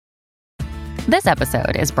This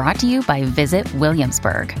episode is brought to you by Visit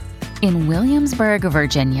Williamsburg. In Williamsburg,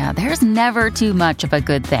 Virginia, there's never too much of a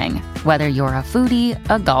good thing. Whether you're a foodie,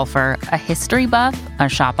 a golfer, a history buff, a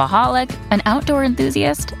shopaholic, an outdoor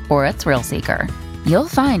enthusiast, or a thrill seeker, you'll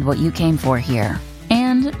find what you came for here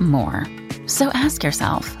and more. So ask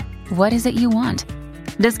yourself, what is it you want?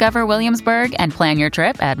 Discover Williamsburg and plan your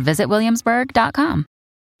trip at visitwilliamsburg.com.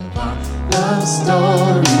 Love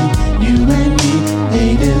story, you and me,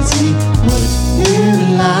 A to Z. Would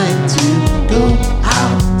you like to go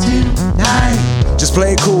out tonight? Just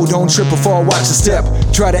play it cool, don't trip or fall, watch the step.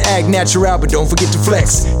 Try to act natural, but don't forget to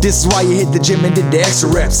flex. This is why you hit the gym and did the extra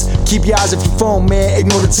reps. Keep your eyes off your phone, man,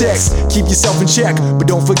 ignore the text. Keep yourself in check, but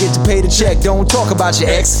don't forget to pay the check. Don't talk about your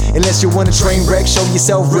ex, unless you want a train wreck. Show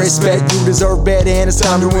yourself respect, you deserve better, and it's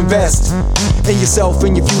time to invest in yourself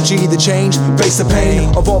and your future. Either change, face the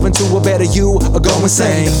pain, evolve into a better you, or go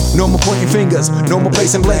insane. No more pointing fingers, no more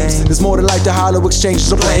placing blames. There's more to life to hollow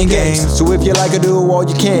exchanges or playing games. So if you like to do all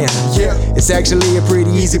you can, it's actually a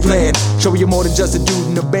pretty easy plan. Show you more than just a dude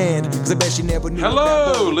in a band, cause I bet you never knew.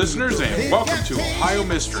 Hello, listeners, and welcome to Ohio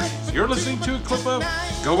Mysteries. You're listening to a clip of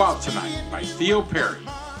Go Out Tonight by Theo Perry,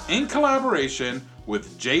 in collaboration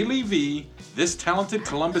with Jay Lee V. This talented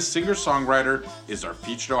Columbus singer-songwriter is our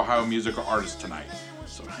featured Ohio musical artist tonight.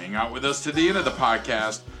 So hang out with us to the end of the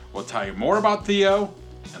podcast. We'll tell you more about Theo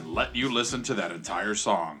and let you listen to that entire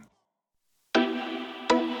song. But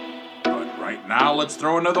right now, let's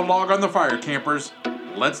throw another log on the fire, campers.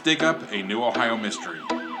 Let's dig up a new Ohio mystery.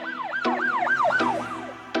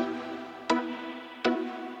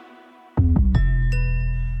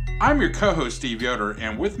 I'm your co-host, Steve Yoder,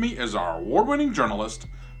 and with me is our award-winning journalist,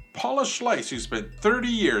 Paula Schleiss, who spent 30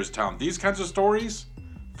 years telling these kinds of stories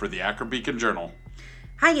for the Akron Beacon Journal.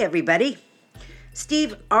 Hi, everybody.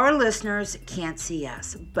 Steve, our listeners can't see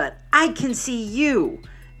us, but I can see you.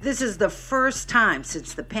 This is the first time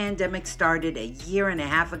since the pandemic started a year and a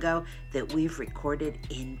half ago that we've recorded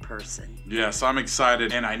in person. Yes, I'm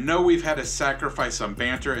excited, and I know we've had to sacrifice some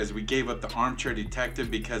banter as we gave up the Armchair Detective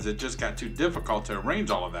because it just got too difficult to arrange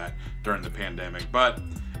all of that during the pandemic, but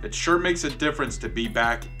it sure makes a difference to be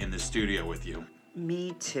back in the studio with you.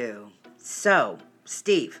 Me too. So,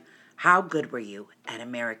 Steve, how good were you at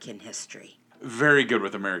American history? Very good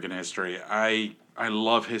with American history. I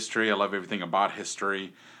love history. I love everything about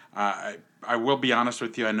history. I will be honest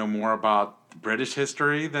with you, I know more about British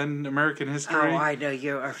history than American history. Oh, I know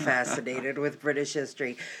you are fascinated with British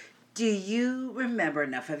history. Do you remember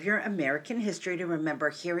enough of your American history to remember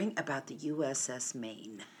hearing about the USS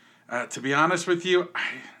Maine? To be honest with you,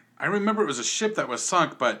 I remember it was a ship that was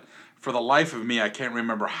sunk, but for the life of me, I can't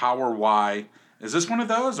remember how or why. Is this one of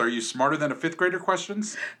those? Are you smarter than a fifth grader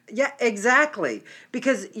questions? Yeah, exactly.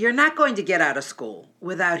 Because you're not going to get out of school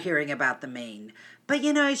without hearing about the Maine. But,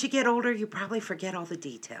 as you get older, you probably forget all the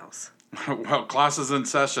details. Well, class is in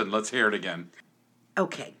session. Let's hear it again.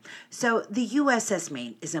 Okay, so the USS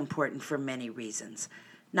Maine is important for many reasons,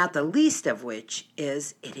 not the least of which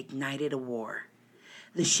is it ignited a war.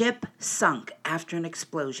 The ship sunk after an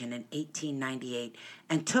explosion in 1898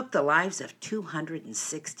 and took the lives of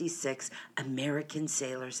 266 American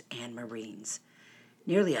sailors and Marines.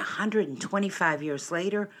 Nearly 125 years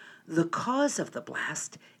later, the cause of the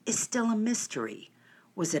blast is still a mystery.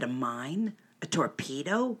 Was it a mine? A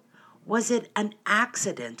torpedo? Was it an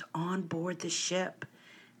accident on board the ship?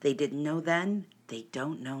 They didn't know then, they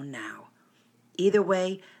don't know now. Either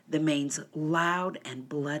way, the Maine's loud and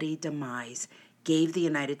bloody demise gave the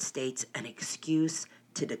United States an excuse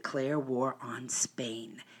to declare war on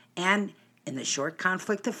Spain, and, in the short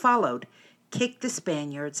conflict that followed, kicked the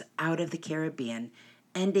Spaniards out of the Caribbean,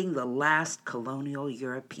 ending the last colonial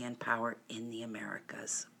European power in the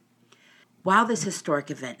Americas. While this historic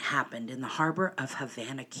event happened in the harbor of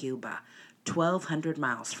Havana, Cuba, 1,200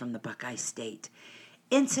 miles from the Buckeye State,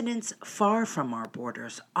 incidents far from our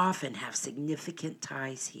borders often have significant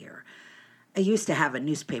ties here. I used to have a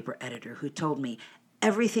newspaper editor who told me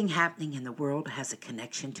everything happening in the world has a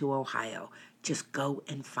connection to Ohio. Just go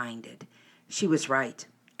and find it. She was right,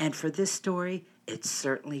 and for this story, it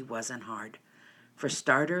certainly wasn't hard. For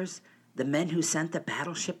starters, the men who sent the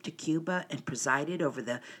battleship to Cuba and presided over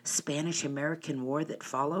the Spanish-American War that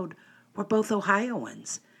followed were both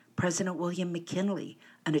Ohioans. President William McKinley,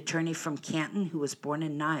 an attorney from Canton who was born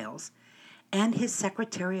in Niles, and his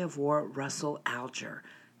Secretary of War, Russell Alger,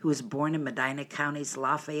 who was born in Medina County's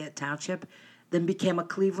Lafayette Township, then became a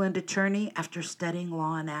Cleveland attorney after studying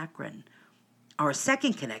law in Akron. Our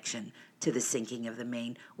second connection to the sinking of the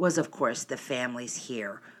Maine was, of course, the families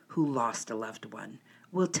here who lost a loved one.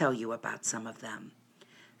 We'll tell you about some of them.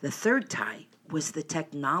 The third tie was the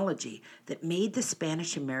technology that made the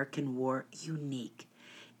Spanish-American War unique.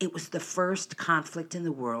 It was the first conflict in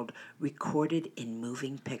the world recorded in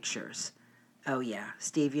moving pictures. Oh yeah,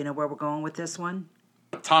 Steve, you know where we're going with this one?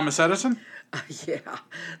 Thomas Edison? Yeah,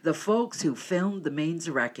 the folks who filmed the Maine's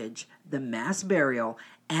wreckage, the mass burial,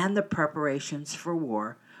 and the preparations for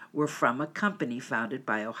war were from a company founded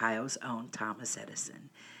by Ohio's own Thomas Edison.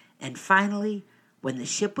 And finally, when the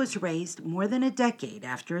ship was raised more than a decade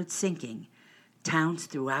after its sinking, towns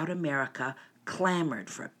throughout America clamored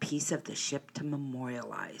for a piece of the ship to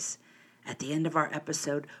memorialize. At the end of our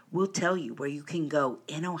episode, we'll tell you where you can go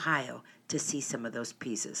in Ohio to see some of those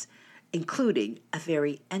pieces, including a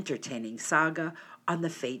very entertaining saga on the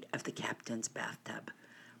fate of the captain's bathtub.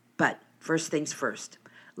 But first things first,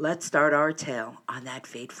 let's start our tale on that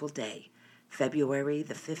fateful day, February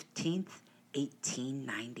the 15th,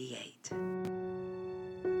 1898.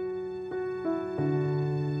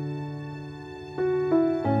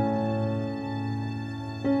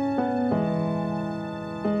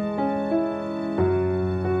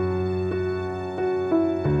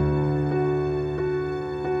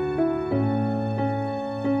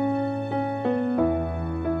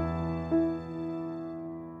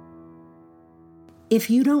 If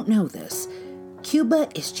you don't know this, Cuba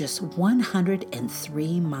is just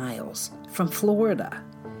 103 miles from Florida.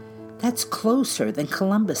 That's closer than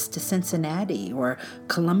Columbus to Cincinnati or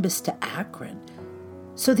Columbus to Akron.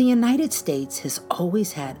 So the United States has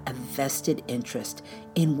always had a vested interest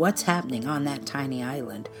in what's happening on that tiny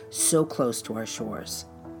island so close to our shores.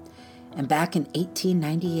 And back in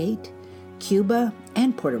 1898, Cuba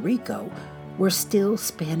and Puerto Rico were still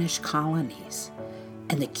Spanish colonies,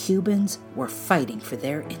 and the Cubans were fighting for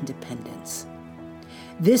their independence.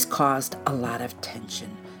 This caused a lot of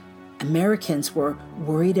tension. Americans were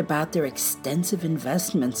worried about their extensive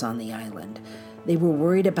investments on the island. They were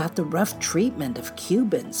worried about the rough treatment of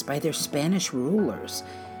Cubans by their Spanish rulers.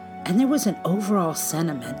 And there was an overall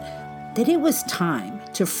sentiment that it was time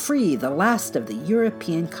to free the last of the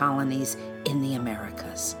European colonies in the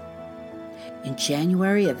Americas. In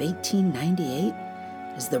January of 1898,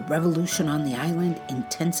 as the revolution on the island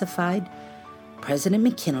intensified, President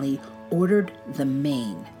McKinley ordered the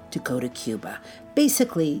Maine to go to Cuba,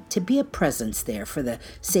 basically to be a presence there for the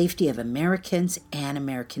safety of Americans and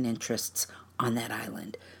American interests on that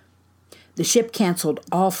island. The ship canceled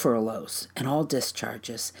all furloughs and all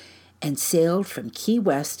discharges and sailed from Key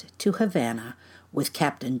West to Havana with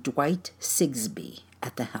Captain Dwight Sigsbee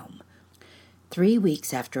at the helm. 3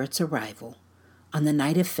 weeks after its arrival, on the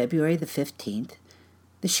night of February the 15th,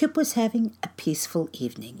 the ship was having a peaceful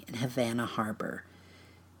evening in Havana Harbor.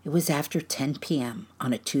 It was after 10 p.m.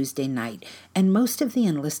 on a Tuesday night, and most of the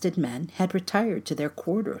enlisted men had retired to their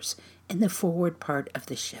quarters in the forward part of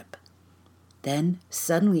the ship. Then,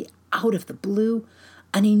 suddenly, out of the blue,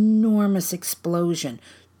 an enormous explosion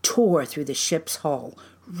tore through the ship's hull,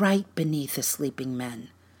 right beneath the sleeping men.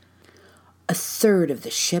 A third of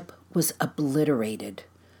the ship was obliterated.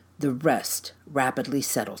 The rest rapidly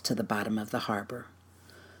settled to the bottom of the harbor.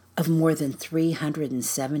 Of more than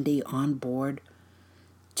 370 on board,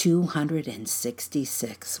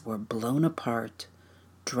 266 were blown apart,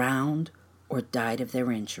 drowned, or died of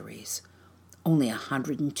their injuries. Only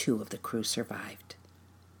 102 of the crew survived.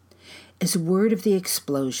 As word of the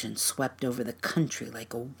explosion swept over the country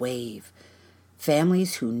like a wave,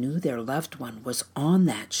 families who knew their loved one was on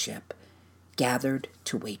that ship gathered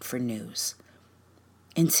to wait for news.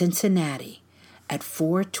 In Cincinnati, at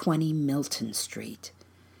 420 Milton Street,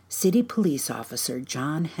 City Police Officer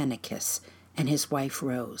John Hennickis and his wife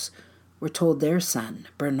Rose were told their son,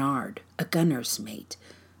 Bernard, a gunner's mate,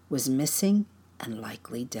 was missing and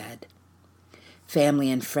likely dead.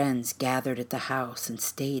 Family and friends gathered at the house and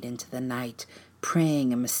stayed into the night,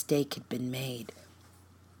 praying a mistake had been made.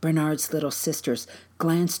 Bernard's little sisters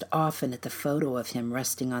glanced often at the photo of him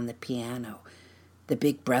resting on the piano, the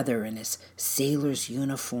big brother in his sailor's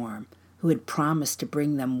uniform, who had promised to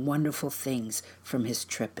bring them wonderful things from his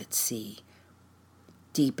trip at sea.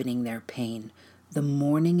 Deepening their pain, the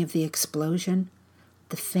morning of the explosion,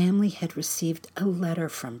 the family had received a letter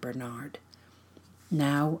from Bernard.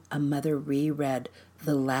 Now a mother reread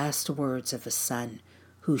the last words of a son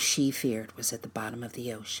who she feared was at the bottom of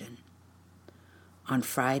the ocean. On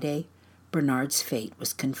Friday, Bernard's fate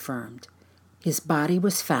was confirmed. His body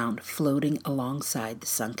was found floating alongside the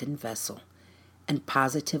sunken vessel and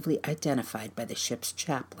positively identified by the ship's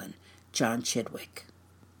chaplain, John Chidwick.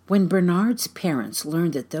 When Bernard's parents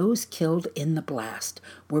learned that those killed in the blast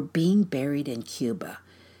were being buried in Cuba,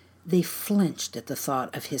 they flinched at the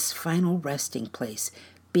thought of his final resting place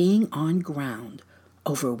being on ground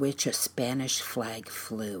over which a Spanish flag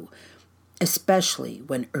flew. especially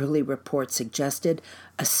when early reports suggested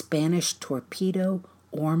a Spanish torpedo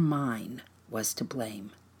or mine was to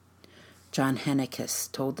blame. John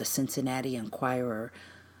Hennikus told the Cincinnati Enquirer,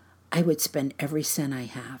 "I would spend every cent I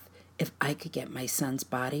have if I could get my son's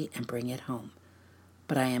body and bring it home,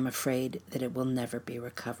 but I am afraid that it will never be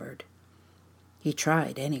recovered." He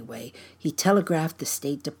tried anyway. He telegraphed the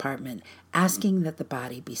State Department asking that the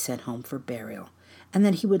body be sent home for burial, and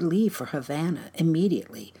that he would leave for Havana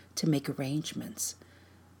immediately to make arrangements.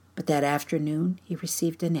 But that afternoon he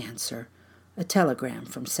received an answer, a telegram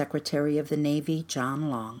from Secretary of the Navy John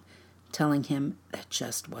Long, telling him that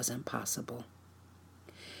just wasn't possible.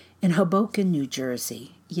 In Hoboken, New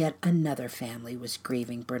Jersey, yet another family was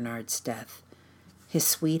grieving Bernard's death. His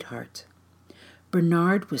sweetheart.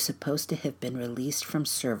 Bernard was supposed to have been released from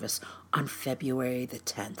service on February the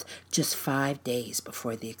 10th, just 5 days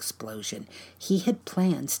before the explosion. He had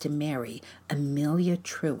plans to marry Amelia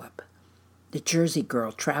Truitt. The Jersey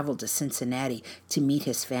girl traveled to Cincinnati to meet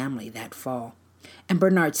his family that fall, and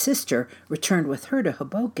Bernard's sister returned with her to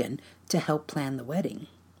Hoboken to help plan the wedding.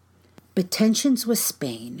 But tensions with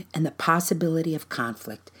Spain and the possibility of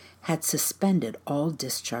conflict had suspended all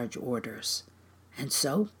discharge orders, and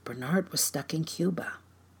so Bernard was stuck in Cuba.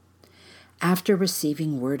 After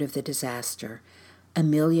receiving word of the disaster,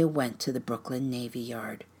 Amelia went to the Brooklyn Navy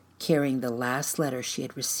Yard, carrying the last letter she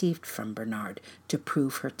had received from Bernard to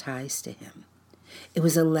prove her ties to him. It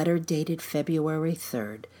was a letter dated February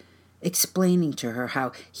 3rd, explaining to her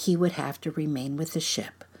how he would have to remain with the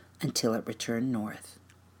ship until it returned north.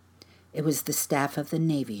 It was the staff of the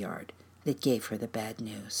Navy Yard that gave her the bad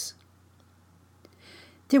news.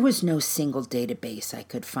 There was no single database I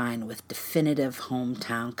could find with definitive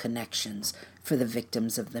hometown connections for the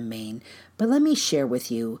victims of the Maine, but let me share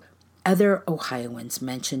with you other Ohioans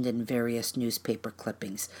mentioned in various newspaper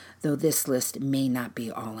clippings, though this list may not be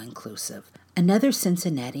all-inclusive. Another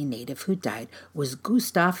Cincinnati native who died was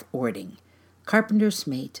Gustav Ording, carpenter's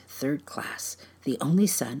mate, 3rd class, the only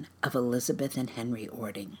son of Elizabeth and Henry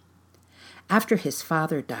Ording. After his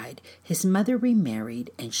father died, his mother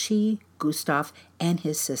remarried, and she, Gustav, and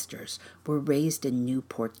his sisters were raised in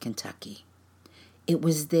Newport, Kentucky. It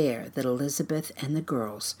was there that Elizabeth and the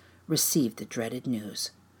girls received the dreaded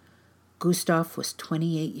news. Gustav was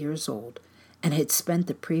 28 years old and had spent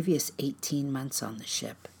the previous 18 months on the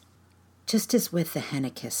ship. Just as with the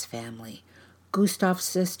Hennikus family, Gustav's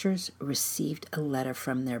sisters received a letter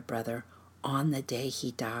from their brother on the day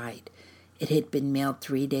he died. It had been mailed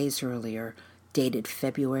 3 days earlier, dated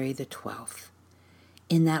February the 12th.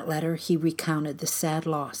 In that letter, he recounted the sad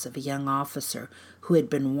loss of a young officer who had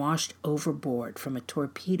been washed overboard from a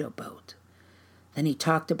torpedo boat. Then he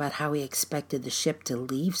talked about how he expected the ship to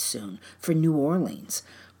leave soon for New Orleans,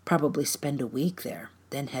 probably spend a week there,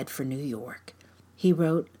 then head for New York. He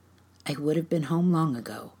wrote, "I would have been home long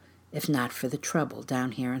ago, if not for the trouble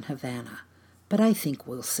down here in Havana, but I think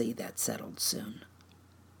we'll see that settled soon."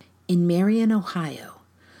 In Marion, Ohio,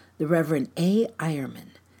 the Reverend A.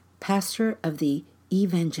 Eierman, pastor of the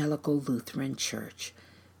Evangelical Lutheran Church,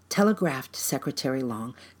 telegraphed Secretary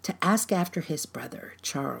Long to ask after his brother,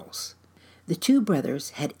 Charles. The two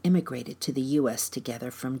brothers had immigrated to the U.S. together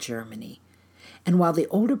from Germany, and while the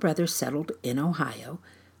older brother settled in Ohio,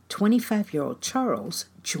 25-year-old Charles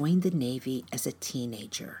joined the Navy as a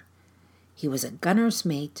teenager. He was a gunner's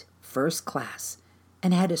mate, 1st class,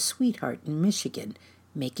 and had a sweetheart in Michigan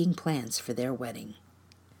making plans for their wedding.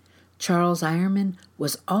 Charles Eierman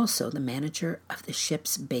was also the manager of the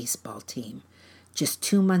ship's baseball team. Just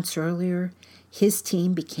 2 months earlier, his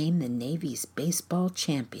team became the Navy's baseball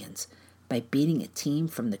champions by beating a team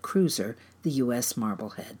from the cruiser, the U.S.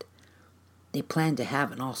 Marblehead. They planned to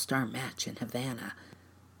have an all-star match in Havana,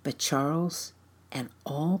 but Charles and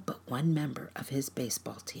all but one member of his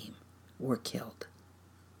baseball team were killed.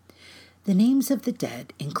 The names of the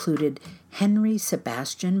dead included Henry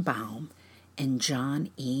Sebastian Baum and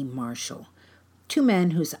John E. Marshall, 2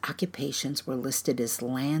 men whose occupations were listed as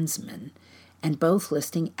landsmen, and both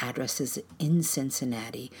listing addresses in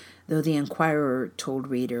Cincinnati, though the Enquirer told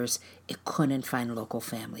readers it couldn't find local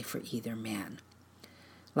family for either man.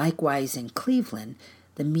 Likewise, in Cleveland,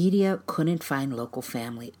 the media couldn't find local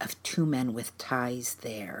family of 2 men with ties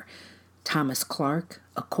there. Thomas Clark,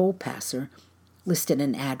 a coal passer, listed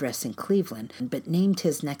an address in Cleveland, but named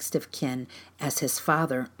his next of kin as his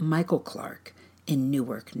father, Michael Clark, in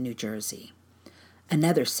Newark, New Jersey.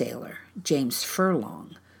 Another sailor, James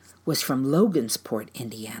Furlong, was from Logansport,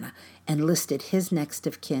 Indiana, and listed his next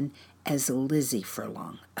of kin as Lizzie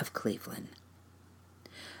Furlong of Cleveland.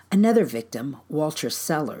 Another victim, Walter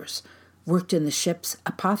Sellers, worked in the ship's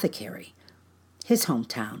apothecary. His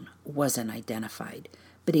hometown wasn't identified,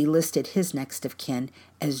 but he listed his next of kin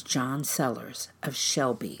as John Sellers of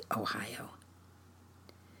Shelby, Ohio.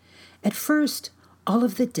 At first, all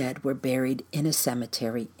of the dead were buried in a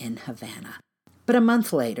cemetery in Havana. But a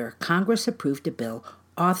month later, Congress approved a bill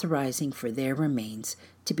authorizing for their remains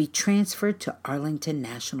to be transferred to Arlington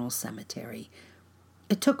National Cemetery.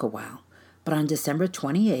 It took a while, but on December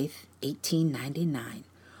 28, 1899,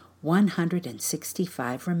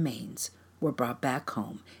 165 remains were brought back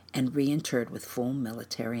home and reinterred with full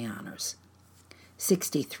military honors.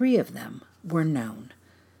 63 of them were known.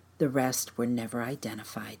 The rest were never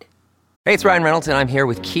identified. Hey, it's Ryan Reynolds, and I'm here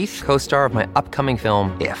with Keith, co-star of my upcoming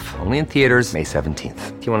film, If, only in theaters May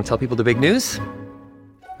 17th. Do you want to tell people the big news?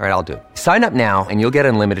 All right, I'll do it. Sign up now and you'll get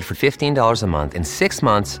unlimited for $15 a month and 6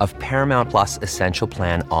 months of Paramount Plus Essential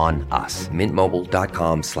Plan on us.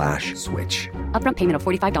 MintMobile.com/switch. Upfront payment of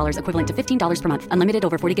 $45 equivalent to $15 per month. Unlimited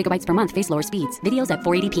over 40 gigabytes per month. Face lower speeds. Videos at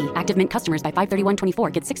 480p. Active Mint customers by 531.24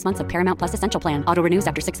 get 6 months of Paramount Plus Essential Plan. Auto renews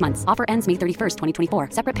after 6 months. Offer ends May 31st, 2024.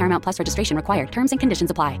 Separate Paramount Plus registration required. Terms and conditions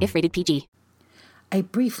apply if rated PG. I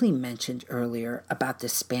briefly mentioned earlier about the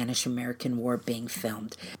Spanish-American War being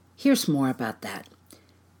filmed. Here's more about that.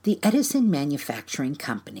 The Edison Manufacturing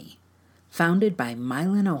Company, founded by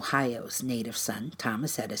Milan, Ohio's native son,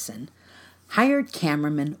 Thomas Edison, hired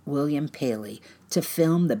cameraman William Paley to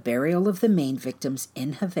film the burial of the Maine victims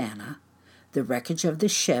in Havana, the wreckage of the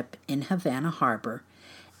ship in Havana Harbor,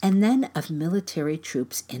 and then of military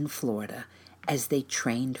troops in Florida as they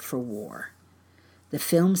trained for war. The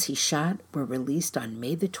films he shot were released on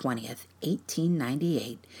May the 20th,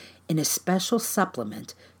 1898, in a special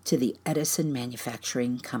supplement to the Edison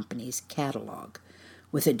Manufacturing Company's catalog,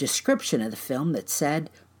 with a description of the film that said,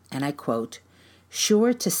 and I quote,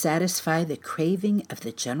 "Sure to satisfy the craving of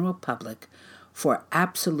the general public for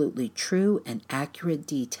absolutely true and accurate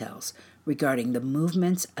details regarding the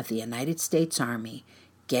movements of the United States Army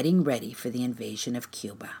getting ready for the invasion of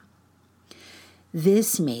Cuba."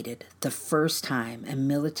 This made it the first time a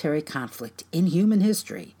military conflict in human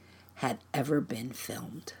history had ever been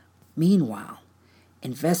filmed. Meanwhile,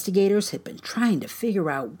 investigators had been trying to figure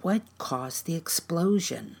out what caused the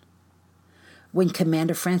explosion. When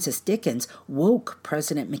Commander Francis Dickens woke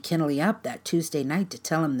President McKinley up that Tuesday night to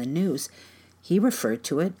tell him the news, he referred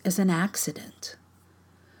to it as an accident.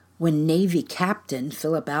 When Navy Captain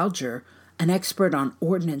Philip Alger, an expert on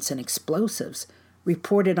ordnance and explosives,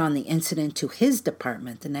 reported on the incident to his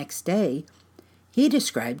department the next day, he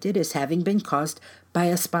described it as having been caused by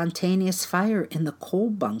a spontaneous fire in the coal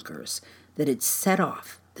bunkers that had set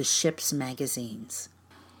off the ship's magazines.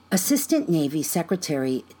 Assistant Navy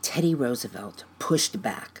Secretary Teddy Roosevelt pushed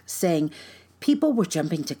back, saying people were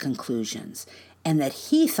jumping to conclusions and that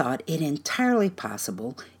he thought it entirely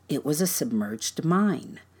possible it was a submerged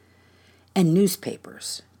mine. And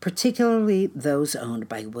newspapers, particularly those owned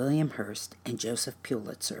by William Hearst and Joseph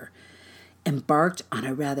Pulitzer, embarked on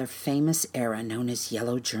a rather famous era known as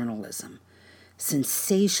yellow journalism,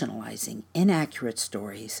 sensationalizing inaccurate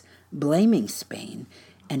stories, blaming Spain,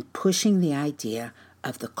 and pushing the idea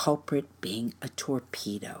of the culprit being a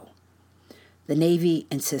torpedo. The Navy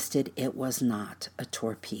insisted it was not a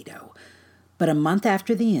torpedo, but a month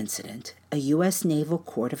after the incident, a U.S. Naval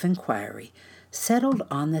Court of Inquiry settled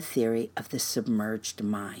on the theory of the submerged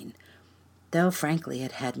mine, though frankly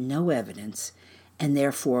it had no evidence and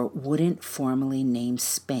therefore wouldn't formally name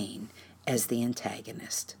Spain as the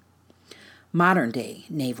antagonist. Modern-day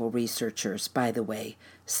naval researchers, by the way,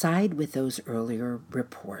 side with those earlier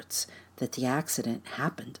reports that the accident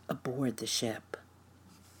happened aboard the ship.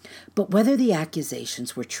 But whether the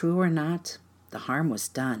accusations were true or not, the harm was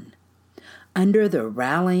done. Under the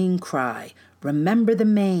rallying cry, "Remember the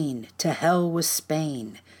Maine, to hell with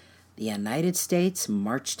Spain," the United States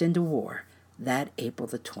marched into war that April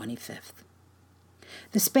the 25th.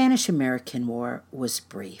 The Spanish-American War was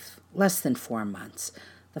brief, less than 4 months.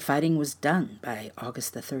 The fighting was done by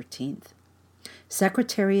August the 13th.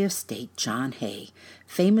 Secretary of State John Hay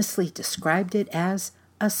famously described it as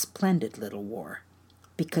a splendid little war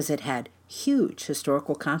because it had huge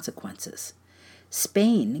historical consequences.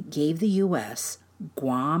 Spain gave the U.S.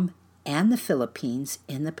 Guam and the Philippines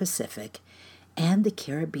in the Pacific and the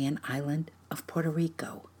Caribbean island of Puerto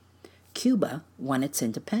Rico. Cuba won its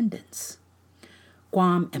independence.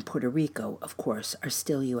 Guam and Puerto Rico, of course, are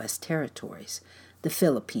still U.S. territories. The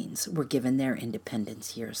Philippines were given their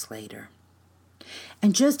independence years later.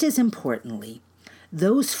 And just as importantly,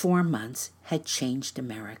 those 4 months had changed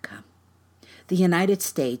America. The United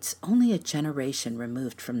States, only a generation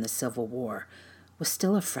removed from the Civil War, was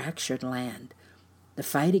still a fractured land. The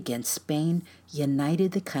fight against Spain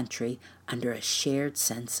united the country under a shared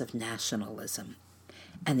sense of nationalism,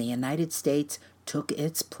 and the United States took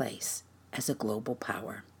its place as a global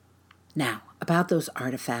power. Now, about those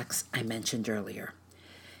artifacts I mentioned earlier.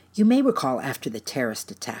 You may recall after the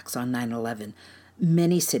terrorist attacks on 9/11,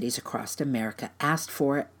 many cities across America asked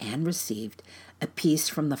for and received a piece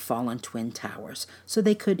from the fallen Twin Towers so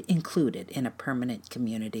they could include it in a permanent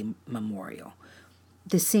community memorial.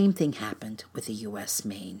 The same thing happened with the U.S.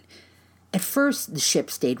 Maine. At first, the ship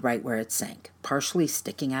stayed right where it sank, partially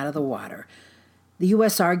sticking out of the water. The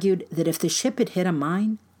U.S. argued that if the ship had hit a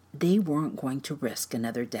mine, they weren't going to risk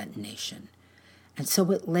another detonation. And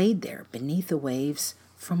so it laid there beneath the waves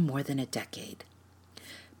for more than a decade.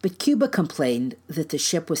 But Cuba complained that the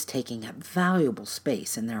ship was taking up valuable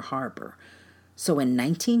space in their harbor. So in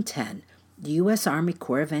 1910, the U.S. Army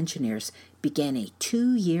Corps of Engineers began a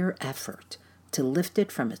 2-year effort to lift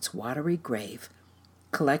it from its watery grave,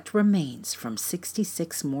 collect remains from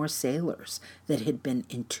 66 more sailors that had been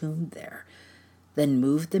entombed there, then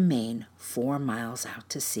move the Maine 4 miles out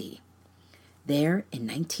to sea. There, in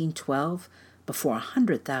 1912, before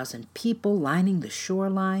 100,000 people lining the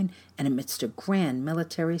shoreline and amidst a grand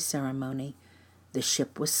military ceremony, the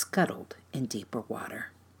ship was scuttled in deeper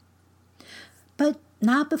water. But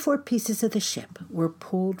not before pieces of the ship were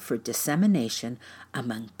pulled for dissemination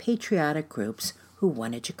among patriotic groups who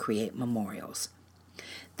wanted to create memorials.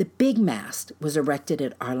 The big mast was erected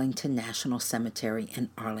at Arlington National Cemetery in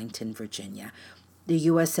Arlington, Virginia. The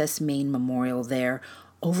USS Maine Memorial there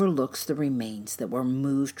overlooks the remains that were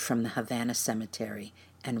moved from the Havana Cemetery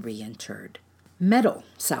and reinterred. Metal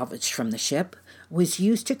salvaged from the ship was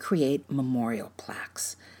used to create memorial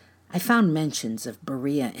plaques. I found mentions of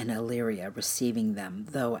Berea and Elyria receiving them,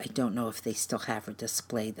 though I don't know if they still have or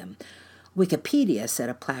display them. Wikipedia said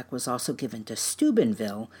a plaque was also given to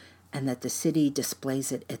Steubenville and that the city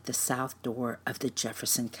displays it at the south door of the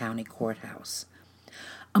Jefferson County Courthouse.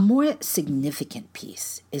 A more significant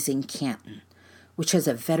piece is in Canton, which has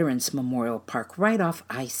a Veterans Memorial Park right off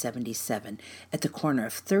I-77 at the corner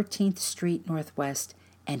of 13th Street Northwest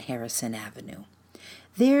and Harrison Avenue.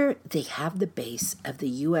 There they have the base of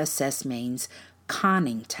the USS Maine's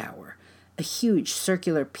conning tower, a huge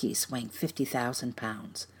circular piece weighing 50,000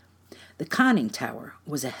 pounds. The conning tower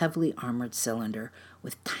was a heavily armored cylinder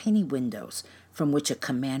with tiny windows from which a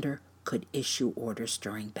commander could issue orders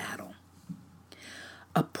during battle.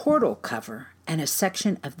 A portal cover and a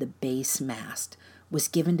section of the base mast was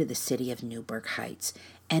given to the city of Newburgh Heights,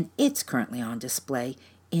 and it's currently on display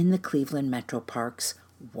in the Cleveland Metro Park's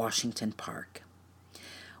Washington Park.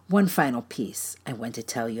 One final piece I want to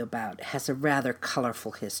tell you about has a rather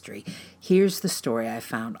colorful history. Here's the story I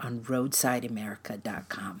found on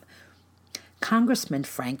RoadsideAmerica.com. Congressman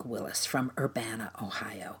Frank Willis from Urbana,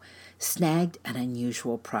 Ohio, snagged an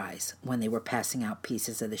unusual prize when they were passing out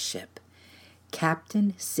pieces of the ship: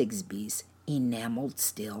 Captain Sigsbee's enameled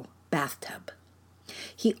steel bathtub.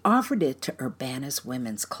 He offered it to Urbana's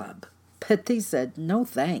Women's Club, but they said no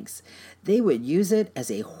thanks. They would use it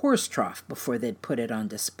as a horse trough before they'd put it on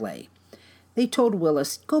display. They told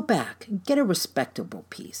Willis, go back and get a respectable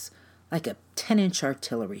piece, like a 10-inch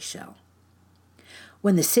artillery shell.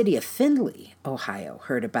 When the city of Findlay, Ohio,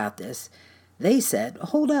 heard about this, they said,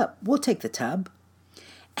 hold up, we'll take the tub.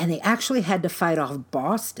 And they actually had to fight off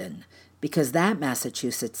Boston because that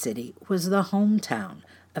Massachusetts city was the hometown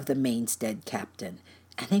of the Maine's dead captain,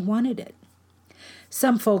 and they wanted it.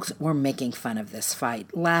 Some folks were making fun of this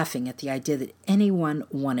fight, laughing at the idea that anyone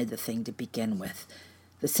wanted the thing to begin with.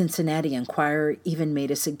 The Cincinnati Enquirer even made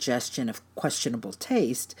a suggestion of questionable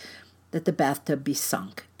taste that the bathtub be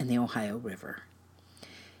sunk in the Ohio River.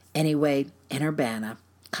 Anyway, in Urbana,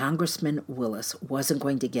 Congressman Willis wasn't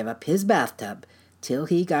going to give up his bathtub till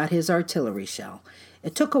he got his artillery shell.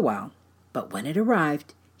 It took a while, but when it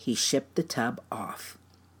arrived, he shipped the tub off.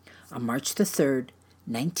 On March the 3rd,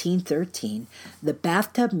 1913, the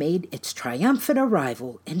bathtub made its triumphant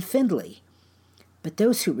arrival in Findlay. But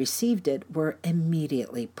those who received it were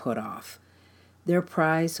immediately put off. Their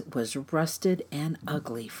prize was rusted and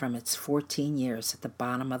ugly from its 14 years at the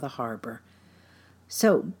bottom of the harbor.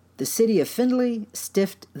 So the city of Findlay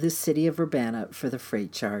stiffed the city of Urbana for the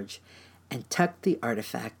freight charge and tucked the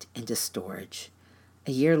artifact into storage.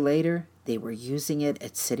 A year later, they were using it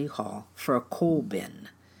at City Hall for a coal bin.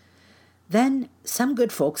 Then some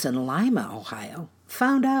good folks in Lima, Ohio,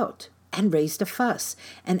 found out and raised a fuss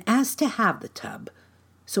and asked to have the tub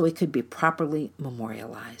so it could be properly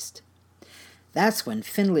memorialized. That's when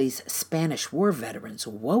Findlay's Spanish War veterans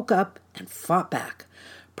woke up and fought back,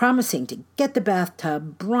 promising to get the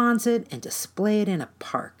bathtub, bronze it, and display it in a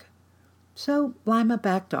park. So Lima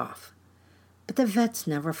backed off. But the vets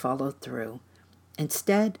never followed through.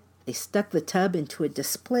 Instead, They stuck the tub into a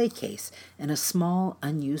display case in a small,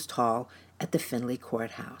 unused hall at the Findlay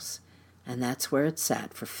Courthouse, and that's where it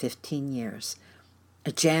sat for 15 years.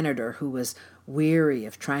 A janitor who was weary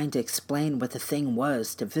of trying to explain what the thing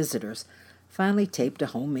was to visitors finally taped a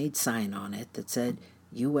homemade sign on it that said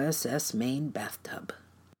USS Maine bathtub.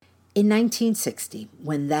 In 1960,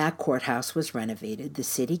 when that courthouse was renovated, the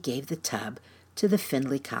city gave the tub to the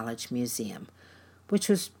Findlay College Museum, which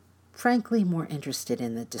was frankly more interested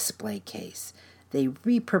in the display case. They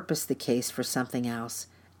repurposed the case for something else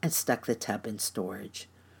and stuck the tub in storage.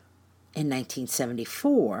 In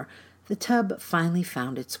 1974, the tub finally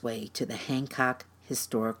found its way to the Hancock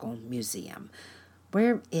Historical Museum,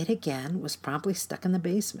 where it again was promptly stuck in the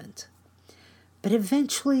basement. But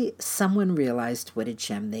eventually someone realized what a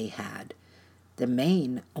gem they had. The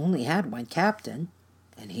Maine only had one captain,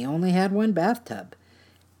 and he only had one bathtub.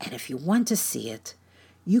 And if you want to see it,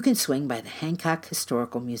 you can swing by the Hancock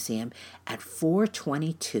Historical Museum at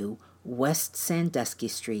 422 West Sandusky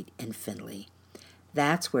Street in Findlay.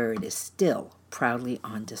 That's where it is still proudly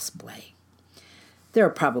on display. There are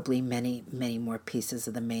probably many, many more pieces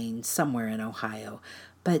of the Maine somewhere in Ohio,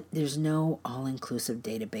 but there's no all-inclusive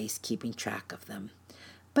database keeping track of them.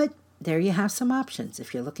 But there you have some options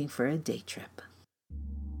if you're looking for a day trip.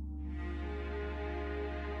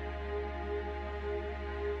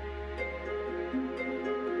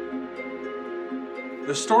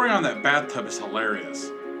 The story on that bathtub is hilarious.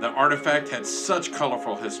 The artifact had such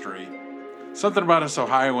colorful history. Something about us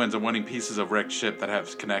Ohioans and wanting pieces of wrecked ship that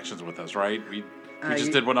have connections with us, right? We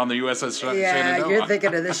just did one on the USS Shenandoah. Yeah, you're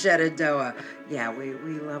thinking of the Shenandoah. Yeah, we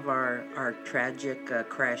love our tragic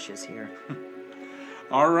crashes here.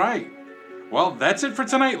 All right. Well, that's it for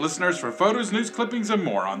tonight, listeners. For photos, news clippings, and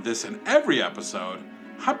more on this and every episode,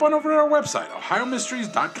 hop on over to our website,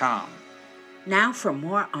 ohiomysteries.com. Now for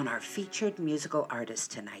more on our featured musical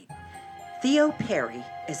artist tonight. Theo Perry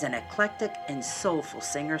is an eclectic and soulful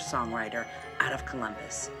singer-songwriter out of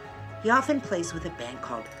Columbus. He often plays with a band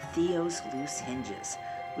called Theo's Loose Hinges,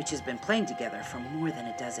 which has been playing together for more than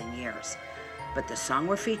a dozen years. But the song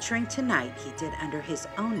we're featuring tonight, he did under his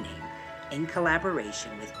own name, in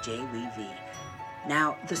collaboration with Jay Levy.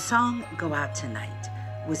 Now, the song Go Out Tonight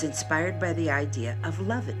was inspired by the idea of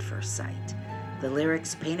love at first sight. The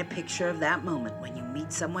lyrics paint a picture of that moment when you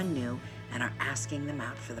meet someone new and are asking them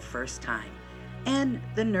out for the first time, and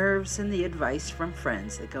the nerves and the advice from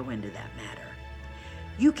friends that go into that matter.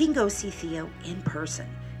 You can go see Theo in person.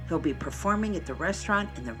 He'll be performing at the restaurant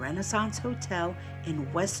in the Renaissance Hotel in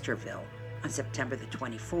Westerville on September the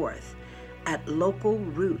 24th, at Local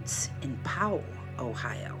Roots in Powell,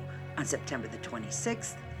 Ohio on September the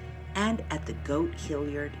 26th, and at the Goat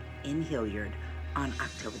Hilliard in Hilliard on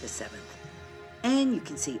October the 7th. And you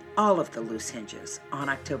can see all of the Loose Hinges on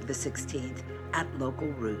October the 16th at Local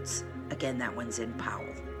Roots. Again, that one's in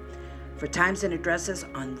Powell. For times and addresses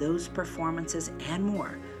on those performances and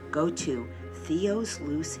more, go to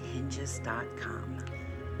theosloosehinges.com.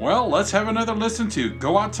 Well, let's have another listen to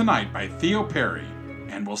Go Out Tonight by Theo Perry.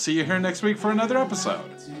 And we'll see you here next week for another episode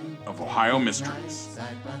of Ohio Mysteries.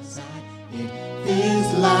 It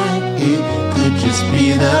feels like it could just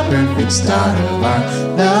be the perfect start of our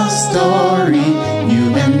love story.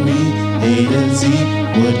 You and me, A to Z.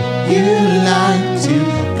 Would you like to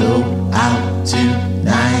go out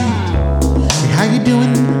tonight? Hey, how you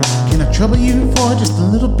doing? Can I trouble you for just a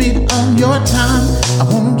little bit of your time? I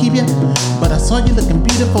won't keep you, but I saw you looking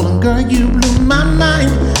beautiful, and girl, you blew my mind.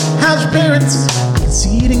 How's your parents? I can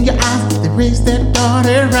see it in your eyes that they raised their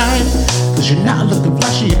daughter right. Cause you're not looking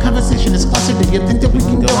flashy, your conversation is classy. Do you think that we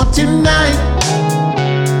can go out tonight?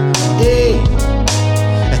 Hey,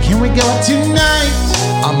 can we go out tonight?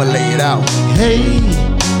 I'ma lay it out. Hey,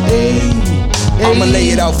 hey. I'ma lay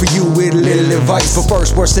it out for you with a little advice. But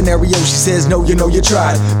first, worst scenario, she says no, you know you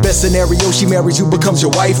tried. Best scenario, she marries you, becomes your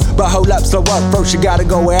wife. But hold up, slow up, first you gotta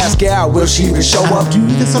go ask her out. Will she even show up? I do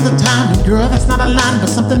this all the time, and girl, that's not a line, but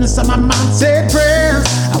something inside my mind said prayers.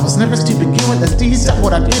 I was nervous to begin with, let's decide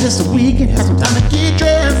what I did is so we can have some time to get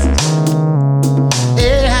dressed.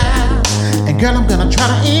 Yeah, and girl, I'm gonna try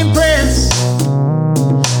to impress.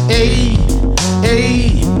 Hey,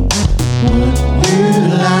 hey, would you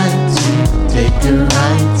like to take a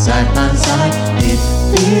ride side by side? It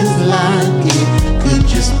feels like it could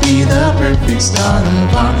just be the perfect start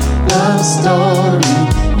of our love story.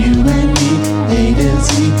 You and me, A to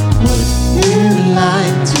Z. Would you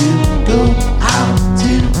like to go out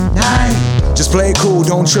tonight? Just Just play it cool,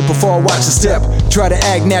 don't trip before I watch the step. Try to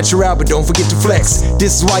act natural, but don't forget to flex.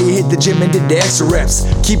 This is why you hit the gym and did the extra reps.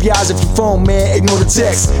 Keep your eyes off your phone, man, ignore the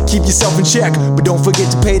text. Keep yourself in check, but don't forget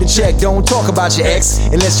to pay the check. Don't talk about your ex,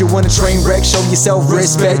 unless you want a train wreck. Show yourself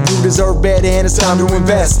respect, you deserve better, and it's time to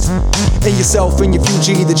invest in yourself and your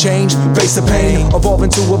future. Either change, face the pain, evolve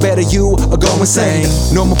into a better you, or go insane.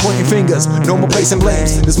 No more pointing fingers, no more placing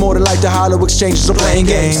blames. There's more to life, to hollow exchanges or playing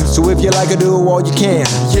games. So if you like it, do all you can.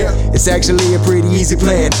 It's actually a pretty easy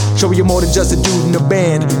plan. Show you more than just a dude in a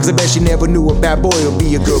band, cause I bet she never knew a bad boy would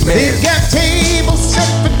be a good man. They've got tables set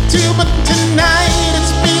for two, but tonight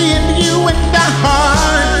it's me and you and our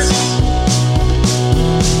hearts.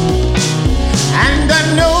 And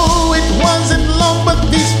I know it wasn't long, but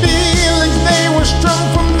these feelings, they were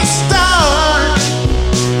strong from the start.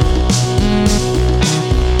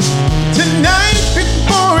 Tonight,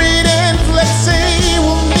 before it ends, let's say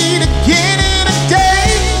we'll meet again in a day.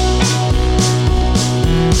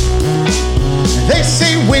 They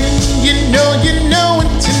say when you know,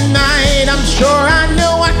 and tonight I'm sure I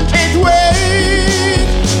know I can't wait.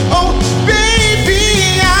 Oh,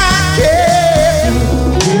 baby, I can.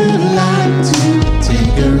 You'd like to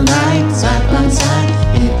take a ride side by side.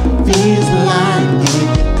 It feels like it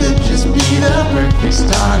could just be the perfect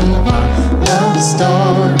start of our love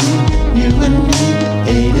story. You and me,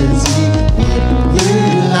 A to Z. Would you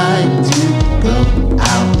like to go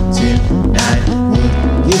out tonight?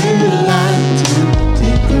 Would you like to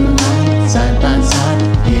take a ride side by side?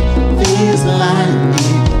 It feels like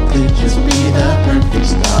it could just be the perfect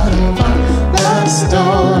start of our love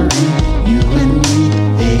story. You and me,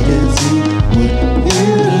 A to Z. Would you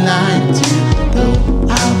like to go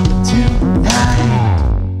out tonight?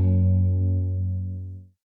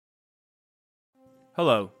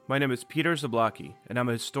 Hello, my name is Peter Zablocki, and I'm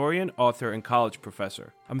a historian, author, and college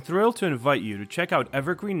professor. I'm thrilled to invite you to check out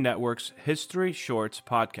Evergreen Network's History Shorts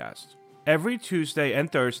podcast. Every Tuesday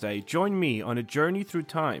and Thursday, join me on a journey through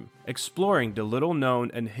time, exploring the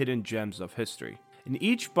little-known and hidden gems of history. In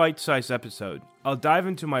each bite-sized episode, I'll dive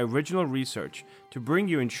into my original research to bring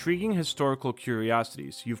you intriguing historical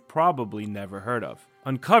curiosities you've probably never heard of,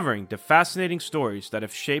 uncovering the fascinating stories that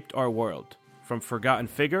have shaped our world, from forgotten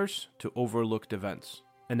figures to overlooked events.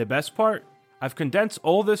 And the best part? I've condensed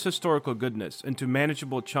all this historical goodness into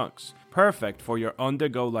manageable chunks, perfect for your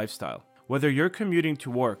on-the-go lifestyle. Whether you're commuting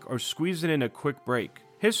to work or squeezing in a quick break,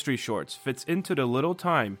 History Shorts fits into the little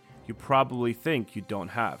time you probably think you don't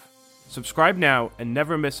have. Subscribe now and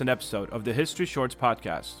never miss an episode of the History Shorts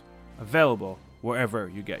podcast, available wherever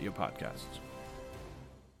you get your podcasts.